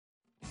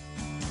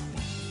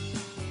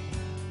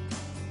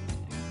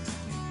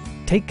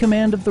Take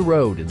command of the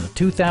road in the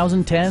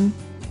 2010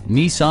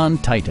 Nissan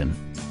Titan.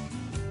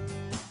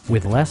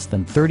 With less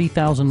than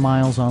 30,000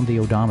 miles on the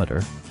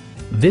odometer,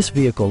 this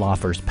vehicle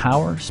offers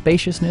power,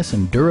 spaciousness,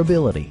 and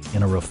durability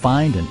in a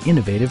refined and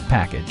innovative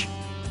package.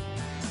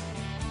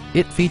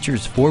 It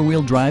features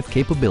four-wheel drive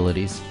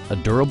capabilities, a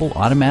durable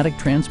automatic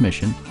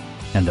transmission,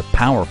 and a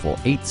powerful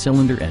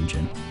 8-cylinder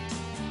engine.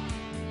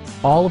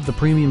 All of the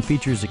premium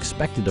features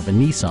expected of a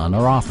Nissan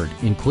are offered,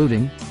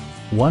 including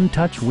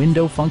one-touch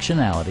window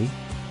functionality,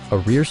 a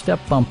rear step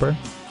bumper,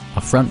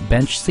 a front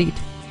bench seat,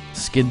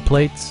 skid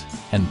plates,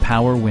 and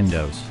power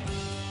windows.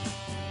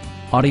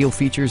 Audio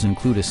features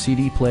include a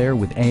CD player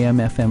with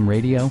AM/FM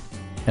radio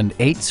and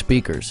 8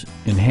 speakers,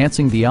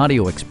 enhancing the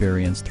audio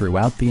experience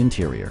throughout the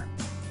interior.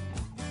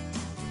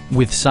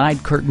 With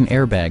side curtain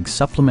airbags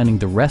supplementing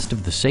the rest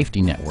of the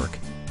safety network,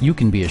 you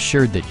can be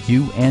assured that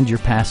you and your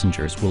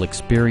passengers will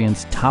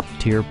experience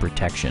top-tier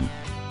protection.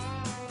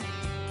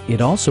 It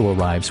also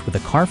arrives with a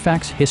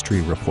Carfax history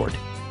report,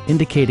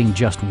 indicating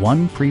just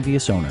one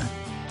previous owner.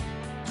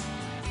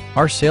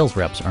 Our sales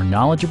reps are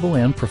knowledgeable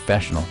and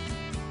professional.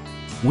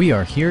 We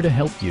are here to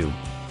help you.